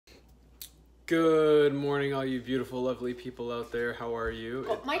Good morning, all you beautiful, lovely people out there. How are you?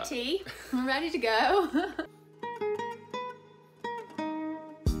 Got my tea. I'm ready to go.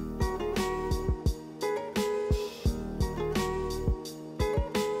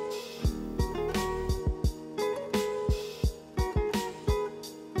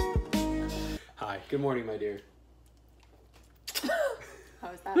 Hi. Good morning, my dear.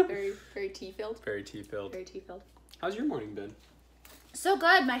 How was that? Very tea-filled? Very tea-filled. Very tea-filled. How's your morning been? So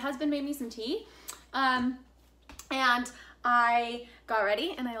good. My husband made me some tea. And I got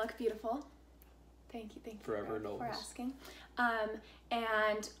ready and I look beautiful. Thank you Forever and always. for asking.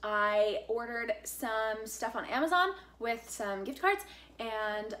 And I ordered some stuff on Amazon with some gift cards,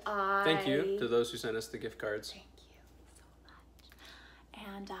 and Thank you to those who sent us the gift cards. Thank you so much.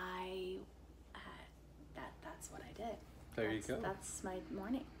 And that's what I did. There you go. That's my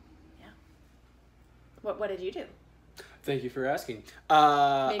morning. Yeah. What did you do? Thank you for asking.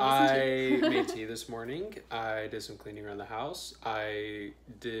 Made me some I tea. made tea this morning. I did some cleaning around the house. I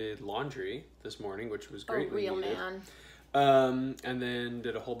did laundry this morning, which was greatly real needed. man. And then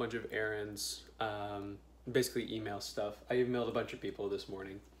did a whole bunch of errands, basically email stuff. I emailed a bunch of people this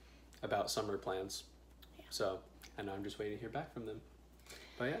morning about summer plans. Yeah. So, and I'm just waiting to hear back from them.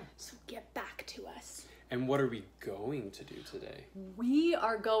 But yeah. So get back to us. And what are we going to do today? We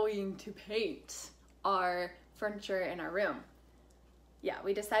are going to paint our furniture in our room. Yeah,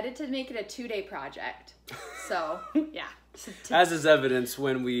 we decided to make it a 2-day project. So, yeah. As is evidence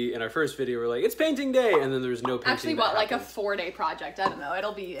when we, in our first video, were like, it's painting day, and then there was no painting. Actually, like a 4-day project? I don't know.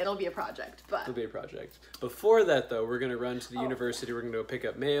 It'll be a project, but it'll be a project. Before that, though, we're gonna run to the university. We're gonna go pick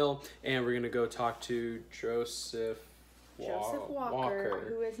up mail, and we're gonna go talk to Joseph Walker,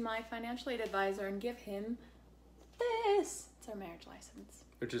 who is my financial aid advisor, and give him this. It's our marriage license.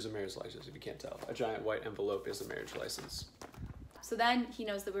 Which is a marriage license, if you can't tell. A giant white envelope is a marriage license. So then he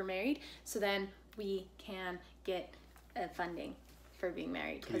knows that we're married. So then we can get funding for being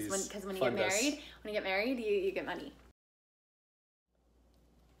married. Because when you get married, you get money.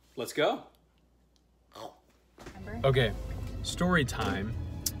 Let's go. Remember? Okay, story time.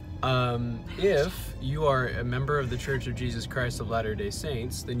 If you are a member of the Church of Jesus Christ of Latter-day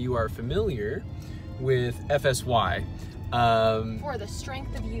Saints, then you are familiar with FSY. For the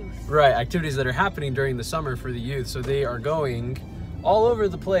strength of youth. Right, activities that are happening during the summer for the youth. So they are going all over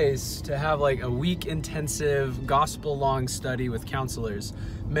the place to have like a week intensive gospel long study with counselors.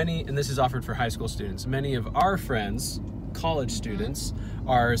 And this is offered for high school students. Many of our friends, college students,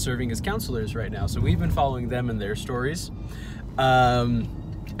 are serving as counselors right now. So we've been following them and their stories. And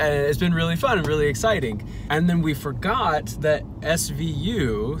it's been really fun and really exciting. And then we forgot that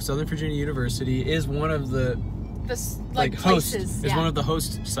SVU, Southern Virginia University, is one of the one of the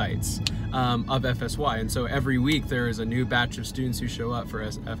host sites of FSY, and so every week there is a new batch of students who show up for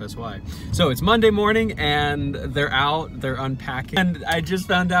FSY. So it's Monday morning and they're unpacking, and I just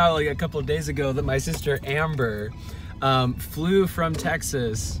found out like a couple of days ago that my sister Amber flew from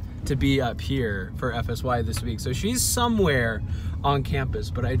Texas to be up here for FSY this week. So she's somewhere on campus,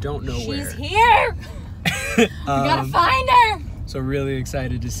 but I don't know where. She's here. We gotta find her. So really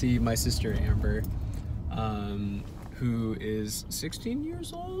excited to see my sister Amber, who is 16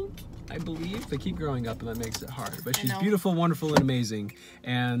 years old, I believe. They keep growing up and that makes it hard. But she's beautiful, wonderful, and amazing.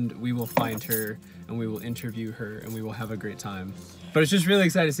 And we will find her and we will interview her and we will have a great time. But it's just really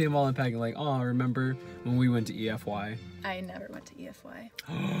exciting to see them all unpacking. Like, oh, I remember when we went to EFY. I never went to EFY.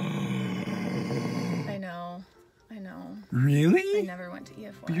 I know. Really? I never went to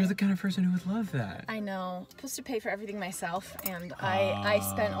EFY. But you're the kind of person who would love that. I know. I'm supposed to pay for everything myself, and I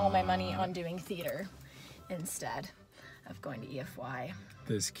spent all my money on doing theater instead of going to EFY.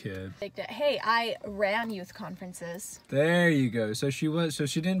 This kid. Hey, I ran youth conferences. There you go. So she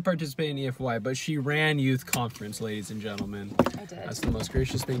didn't participate in EFY, but she ran youth conference, ladies and gentlemen. I did. That's the most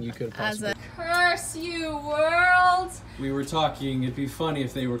gracious thing you could have possibly. As a curse you world. We were talking, it'd be funny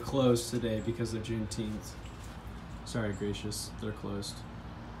if they were closed today because of Juneteenth. Sorry, gracious, they're closed.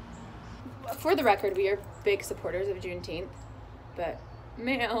 For the record, we are big supporters of Juneteenth, but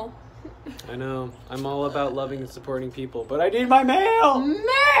mail. I know. I'm all about loving and supporting people, but I need my mail!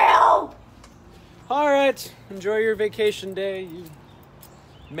 Mail! Alright, enjoy your vacation day, you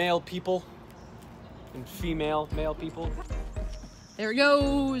male people. And female male people. There it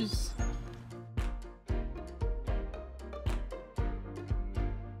goes!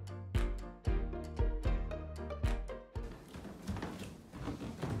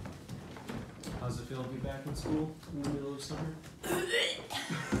 How's it feel to be back in school in the middle of summer?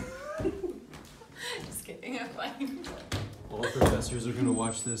 Just kidding, I'm fine. All professors are gonna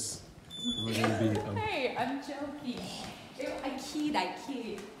watch this, and we're gonna be. Hey, I'm joking. I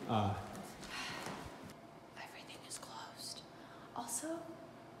keyed. Also,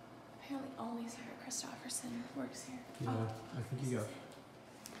 apparently only Sarah Christopherson works here. Yeah, I think you got.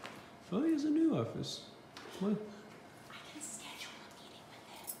 Oh, he has a new office. What? I can schedule a meeting with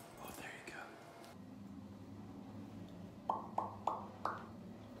him. Oh, there you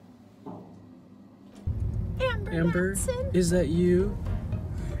go. Amber, Mattson? Is that you?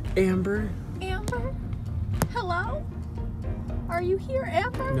 Amber? Amber? Hello? Are you here,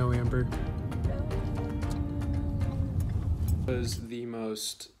 Amber? No, Amber. It was the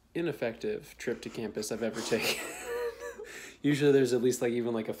most ineffective trip to campus I've ever taken. Usually there's at least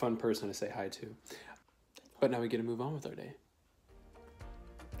even a fun person to say hi to. But now we get to move on with our day.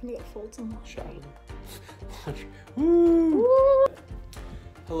 I'm gonna fold some laundry. Shopping. Woo!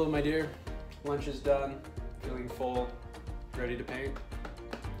 Hello, my dear. Lunch is done. Feeling full. Ready to paint?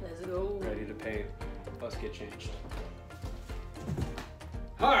 Let's go. Ready to paint. Let's get changed.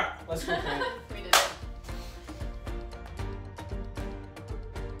 Alright, let's go paint. We did it.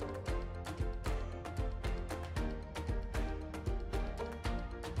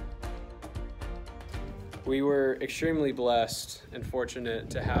 We were extremely blessed and fortunate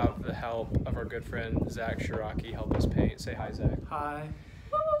to have the help of our good friend Zach Shiraki help us paint. Say hi, Zach. Hi.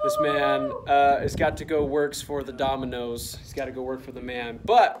 This man has got to go works for the Dominoes. He's got to go work for the man.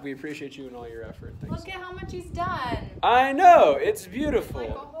 But we appreciate you and all your effort. Thanks. Look at how much he's done. I know. It's beautiful. Like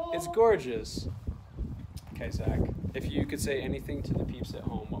a whole- It's gorgeous. Okay, Zach. If you could say anything to the peeps at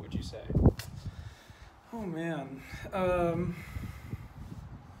home, what would you say? Oh man.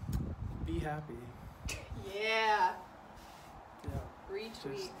 Be happy. Yeah. Yeah.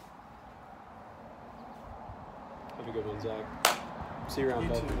 Retweet. Just- Have a good one, Zach. See you around, You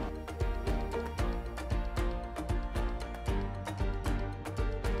bud. too.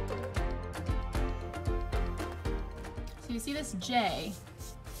 So you see this J.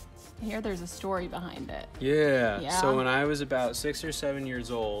 Here, there's a story behind it. Yeah. Yeah. So when I was about 6 or 7 years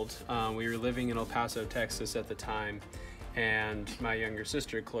old, we were living in El Paso, Texas at the time, and my younger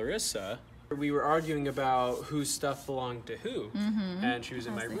sister, Clarissa, we were arguing about whose stuff belonged to who. Mm-hmm. And she was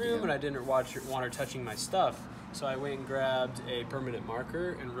in my As they room, do. and I didn't want her touching my stuff. So I went and grabbed a permanent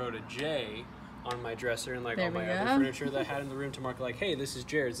marker and wrote a J on my dresser and There all my we other go. furniture that I had in the room to mark hey, this is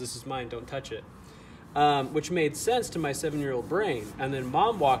Jared's, this is mine, don't touch it. Which made sense to my 7-year-old brain. And then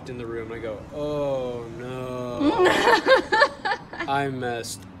Mom walked in the room and I go, oh no, I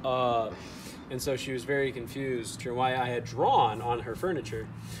messed up. And so she was very confused for why I had drawn on her furniture.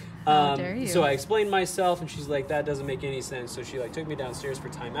 How dare you. So I explained myself and she's like, that doesn't make any sense. So she took me downstairs for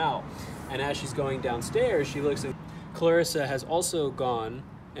timeout. And as she's going downstairs, she looks and Clarissa has also gone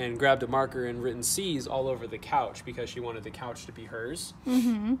and grabbed a marker and written C's all over the couch because she wanted the couch to be hers.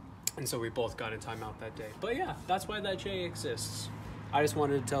 Mm-hmm. And so we both got in timeout that day. But yeah, that's why that J exists. I just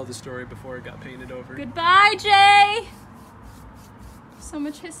wanted to tell the story before it got painted over. Goodbye, Jay. So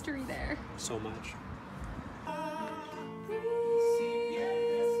much history there. So much.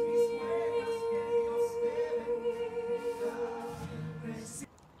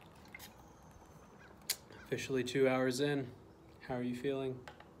 Officially 2 hours in. How are you feeling?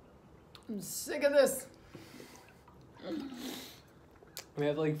 I'm sick of this. We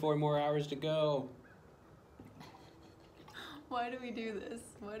have 4 more hours to go. Why do we do this?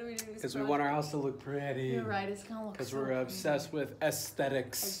 Why do we do this? Because we want our house to look pretty. You're right, it's gonna look Because so we're pretty. obsessed with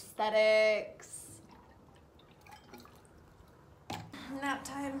aesthetics. Aesthetics. Nap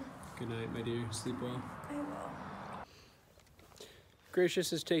time. Good night, my dear. Sleep well. I will.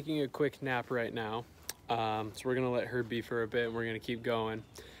 Gracious is taking a quick nap right now. So we're going to let her be for a bit and we're going to keep going.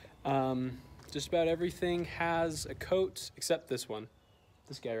 Just about everything has a coat except this one.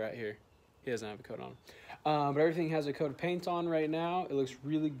 This guy right here. He doesn't have a coat on. But everything has a coat of paint on right now. It looks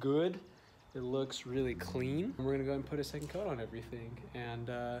really good. It looks really clean. And we're going to go and put a second coat on everything. And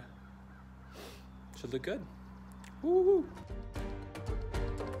should look good. Woo-hoo.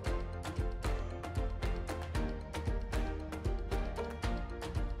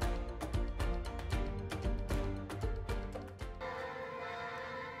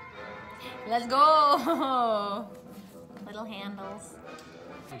 Let's go. Little handles.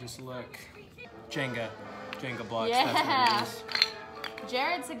 They just look Jenga blocks. Yeah. That's what it is.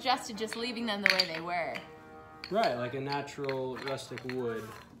 Jared suggested just leaving them the way they were. Right, like a natural rustic wood.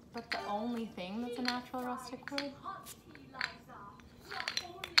 But the only thing that's a natural rustic wood?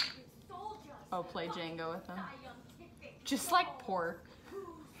 Oh, play Django with them. Just pour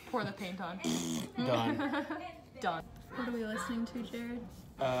the paint on. Done. Done. What are we listening to, Jared?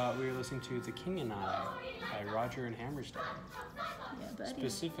 We were listening to The King and I by Roger and Hammerstein. Yeah, buddy.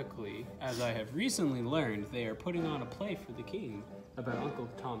 Specifically, as I have recently learned, they are putting on a play for the king about Uncle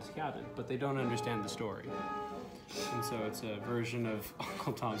Tom's Cabin, but they don't understand the story. And so it's a version of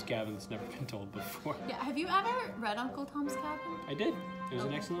Uncle Tom's Cabin that's never been told before. Yeah, have you ever read Uncle Tom's Cabin? I did. It was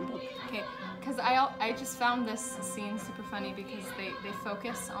an excellent book. Okay, because I just found this scene super funny because they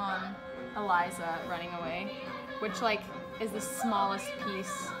focus on Eliza running away, which like is the smallest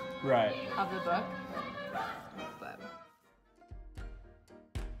piece Right. of the book. But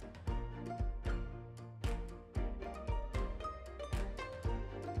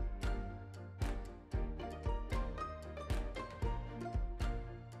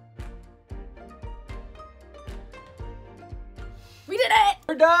we did it!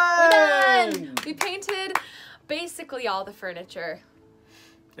 We're done! We're done! We painted basically all the furniture.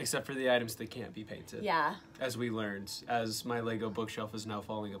 Except for the items that can't be painted. Yeah. As we learned, as my Lego bookshelf is now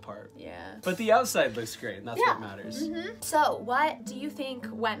falling apart. Yeah. But the outside looks great, and that's what matters. Mm-hmm. So, what do you think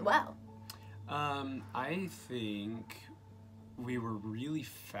went well? I think we were really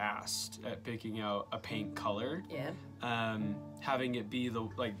fast at picking out a paint color. Yeah. Having it be the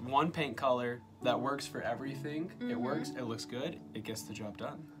one paint color that works for everything. It works, it looks good, it gets the job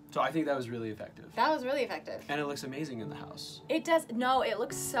done. So I think that was really effective. That was really effective. And it looks amazing in the house. It does. No, it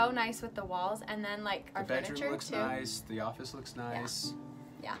looks so nice with the walls, and then like our The bedroom furniture looks too. nice. The office looks nice.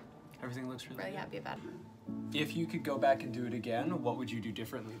 Yeah. Everything looks really Really good. happy about it. If you could go back and do it again, what would you do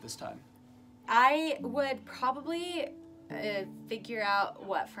differently this time? I would probably figure out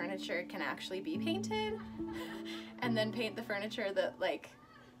what furniture can actually be painted, and then paint the furniture that like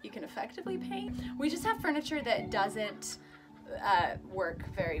you can effectively paint. We just have furniture that doesn't work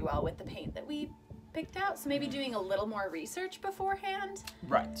very well with the paint that we picked out, so maybe doing a little more research beforehand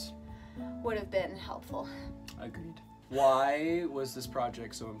Right. would have been helpful. Agreed. Why was this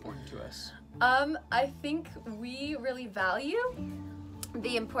project so important to us? I think we really value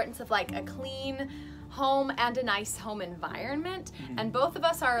the importance of like a clean home and a nice home environment, and both of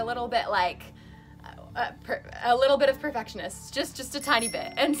us are a little bit like a little bit of perfectionists, just a tiny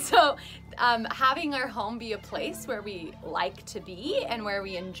bit, and so having our home be a place where we like to be and where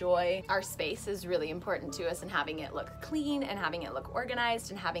we enjoy our space is really important to us, and having it look clean and having it look organized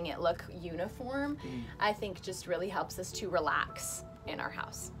and having it look uniform, I think just really helps us to relax in our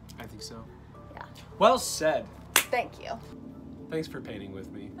house. I think so. Yeah. Well said. Thank you. Thanks for painting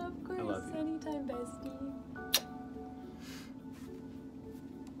with me. Of course, I love you. anytime, bestie.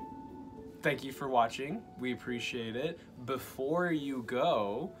 Thank you for watching. We appreciate it. Before you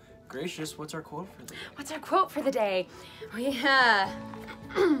go, Gracious, what's our quote for the day? What's our quote for the day? We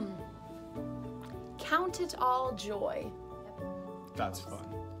count it all joy. That's fun.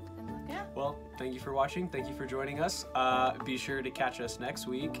 Yeah. Well, thank you for watching. Thank you for joining us. Be sure to catch us next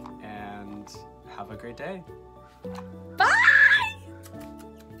week and have a great day. Bye!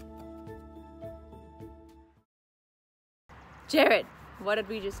 Jared, what did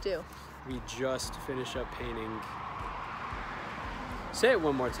we just do? We just finished up painting. Say it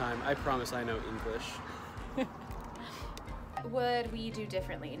one more time. I promise I know English. Would we do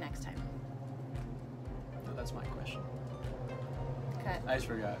differently next time? No, that's my question. Okay. I just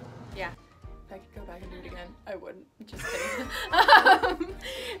forgot. Yeah. If I could go back and do it again, I wouldn't. Just kidding.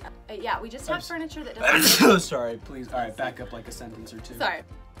 Yeah, we just have furniture that I'm doesn't... so sorry. Please. All right, back up like a sentence or two. Sorry.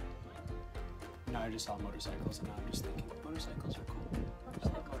 No, I just saw motorcycles and now I'm just thinking motorcycles are cool. I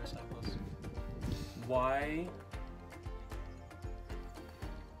like motorcycles. Why?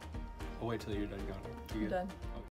 I'll wait till you're done going. You good? Done.